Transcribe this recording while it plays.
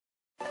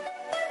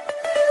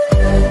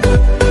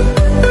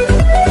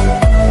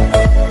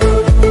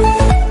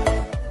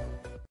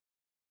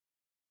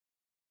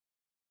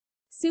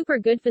Super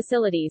good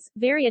facilities,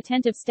 very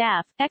attentive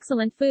staff,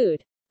 excellent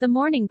food. The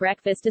morning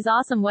breakfast is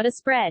awesome. What a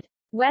spread.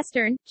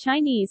 Western,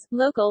 Chinese,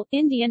 local,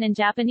 Indian and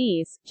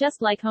Japanese,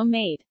 just like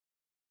homemade.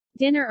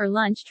 Dinner or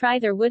lunch, try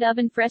their wood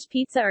oven fresh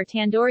pizza or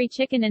tandoori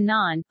chicken and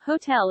naan.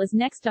 Hotel is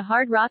next to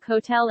Hard Rock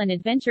Hotel and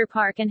Adventure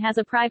Park and has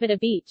a private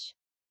beach.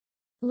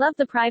 Love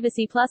the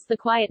privacy plus the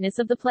quietness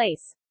of the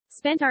place.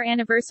 Spent our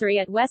anniversary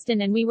at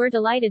Westin and we were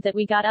delighted that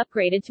we got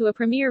upgraded to a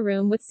premier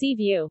room with sea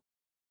view.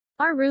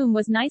 Our room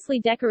was nicely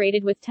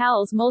decorated with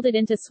towels molded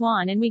into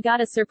swan and we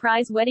got a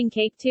surprise wedding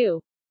cake too.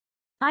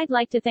 I'd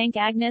like to thank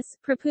Agnes,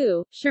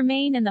 Prapu,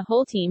 Charmaine and the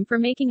whole team for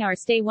making our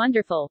stay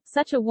wonderful.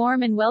 Such a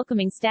warm and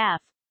welcoming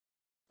staff.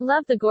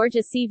 Love the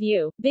gorgeous sea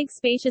view, big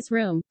spacious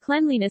room,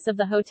 cleanliness of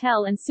the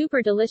hotel and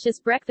super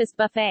delicious breakfast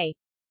buffet.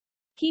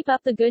 Keep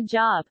up the good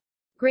job.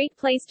 Great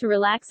place to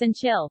relax and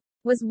chill.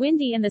 Was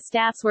windy and the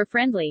staffs were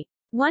friendly.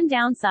 One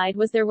downside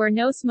was there were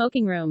no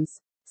smoking rooms.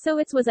 So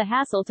it was a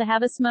hassle to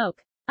have a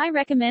smoke. I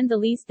recommend the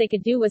least they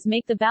could do was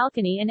make the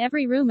balcony in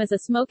every room as a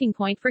smoking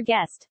point for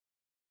guest.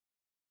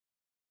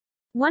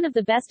 One of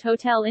the best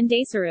hotel in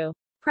Desaru.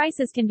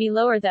 Prices can be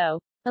lower though.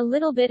 A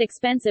little bit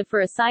expensive for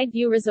a side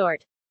view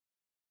resort.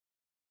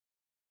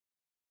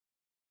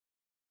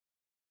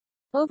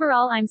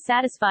 Overall I'm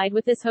satisfied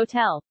with this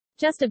hotel.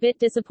 Just a bit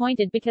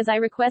disappointed because I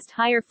request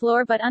higher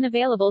floor but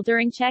unavailable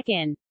during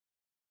check-in.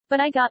 But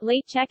I got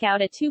late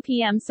checkout at 2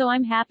 p.m. so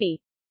I'm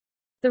happy.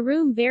 The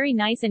room very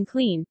nice and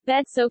clean,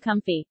 bed so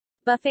comfy.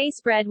 Buffet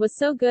spread was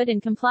so good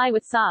and comply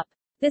with SOP.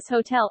 This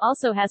hotel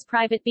also has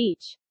private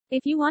beach.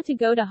 If you want to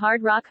go to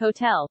Hard Rock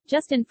Hotel,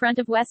 just in front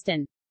of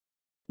Westin.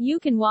 You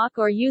can walk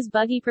or use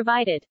buggy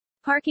provided.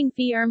 Parking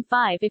fee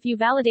 $5 if you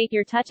validate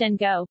your touch and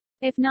go.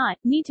 If not,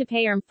 need to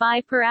pay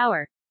 $5 per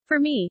hour. For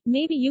me,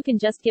 maybe you can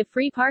just give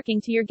free parking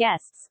to your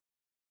guests.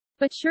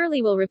 But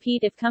surely will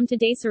repeat if come to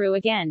Desaru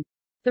again.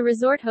 The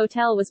resort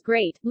hotel was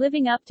great,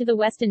 living up to the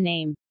Westin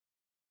name.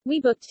 We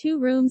booked 2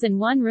 rooms and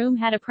one room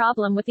had a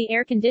problem with the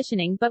air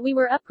conditioning but we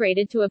were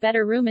upgraded to a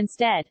better room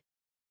instead.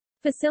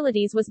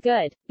 Facilities was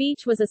good.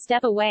 Beach was a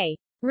step away.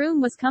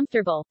 Room was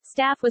comfortable.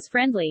 Staff was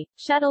friendly.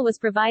 Shuttle was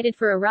provided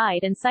for a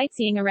ride and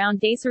sightseeing around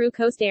Desaru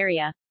Coast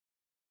area.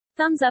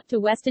 Thumbs up to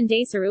Westin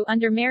Desaru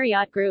under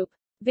Marriott Group.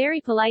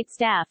 Very polite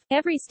staff.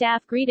 Every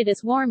staff greeted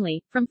us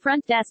warmly, from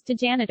front desk to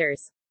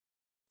janitors.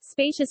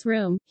 Spacious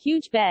room,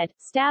 huge bed,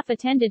 staff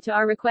attended to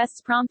our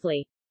requests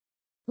promptly.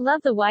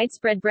 Love the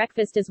widespread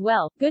breakfast as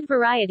well, good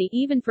variety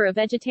even for a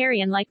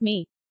vegetarian like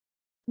me.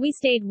 We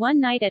stayed one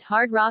night at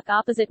Hard Rock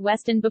opposite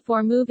Westin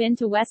before move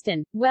into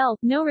Westin. Well,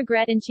 no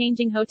regret in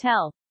changing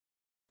hotel.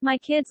 My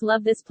kids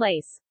love this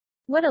place.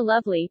 What a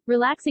lovely,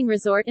 relaxing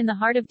resort in the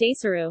heart of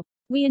Desaru.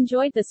 We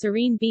enjoyed the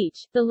serene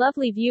beach, the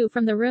lovely view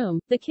from the room,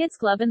 the kids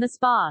club and the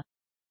spa.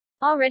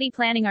 Already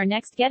planning our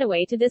next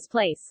getaway to this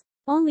place.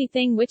 Only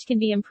thing which can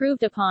be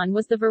improved upon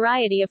was the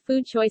variety of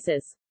food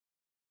choices.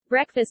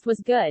 Breakfast was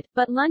good,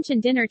 but lunch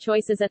and dinner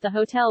choices at the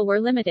hotel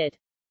were limited.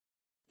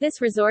 This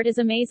resort is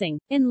amazing.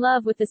 In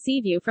love with the sea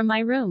view from my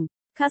room.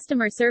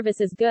 Customer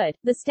service is good.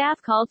 The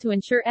staff called to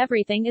ensure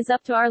everything is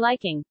up to our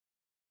liking.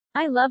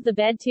 I love the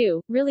bed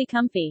too, really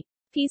comfy.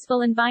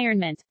 Peaceful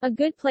environment. A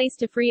good place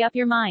to free up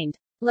your mind.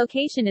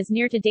 Location is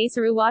near to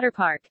Desaru Water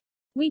Park.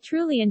 We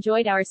truly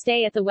enjoyed our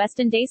stay at the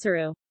Westin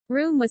Desaru.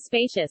 Room was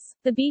spacious.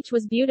 The beach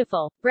was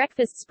beautiful.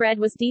 Breakfast spread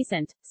was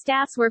decent.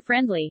 Staffs were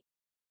friendly.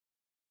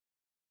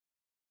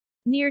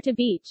 Near to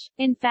beach.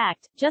 In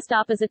fact, just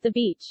opposite the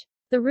beach.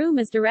 The room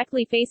is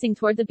directly facing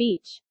toward the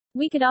beach.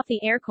 We could off the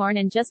aircon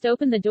and just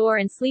open the door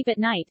and sleep at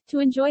night, to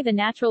enjoy the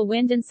natural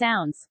wind and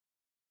sounds.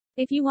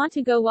 If you want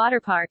to go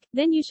water park,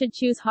 then you should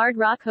choose Hard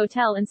Rock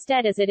Hotel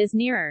instead as it is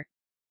nearer.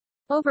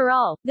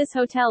 Overall, this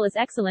hotel is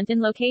excellent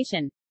in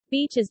location.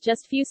 Beach is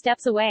just few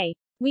steps away.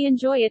 We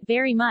enjoy it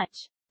very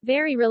much.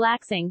 Very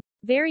relaxing.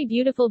 Very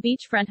beautiful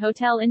beachfront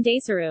hotel in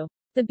Desaru.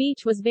 The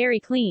beach was very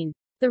clean.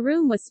 The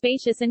room was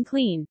spacious and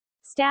clean.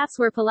 Staffs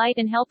were polite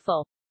and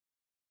helpful.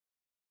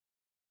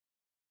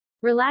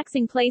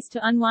 Relaxing place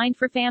to unwind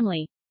for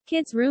family.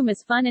 Kids' room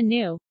is fun and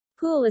new.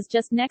 Pool is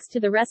just next to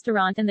the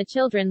restaurant and the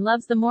children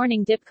loves the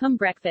morning dip cum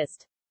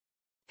breakfast.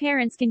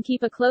 Parents can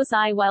keep a close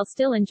eye while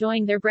still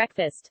enjoying their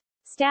breakfast.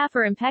 Staff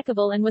are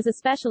impeccable and was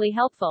especially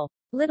helpful.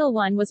 Little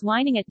one was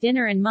whining at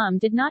dinner and mum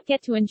did not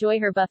get to enjoy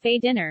her buffet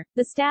dinner.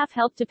 The staff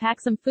helped to pack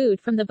some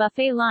food from the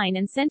buffet line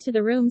and sent to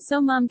the room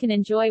so mum can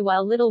enjoy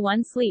while little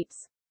one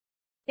sleeps.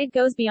 It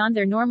goes beyond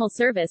their normal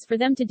service for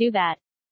them to do that.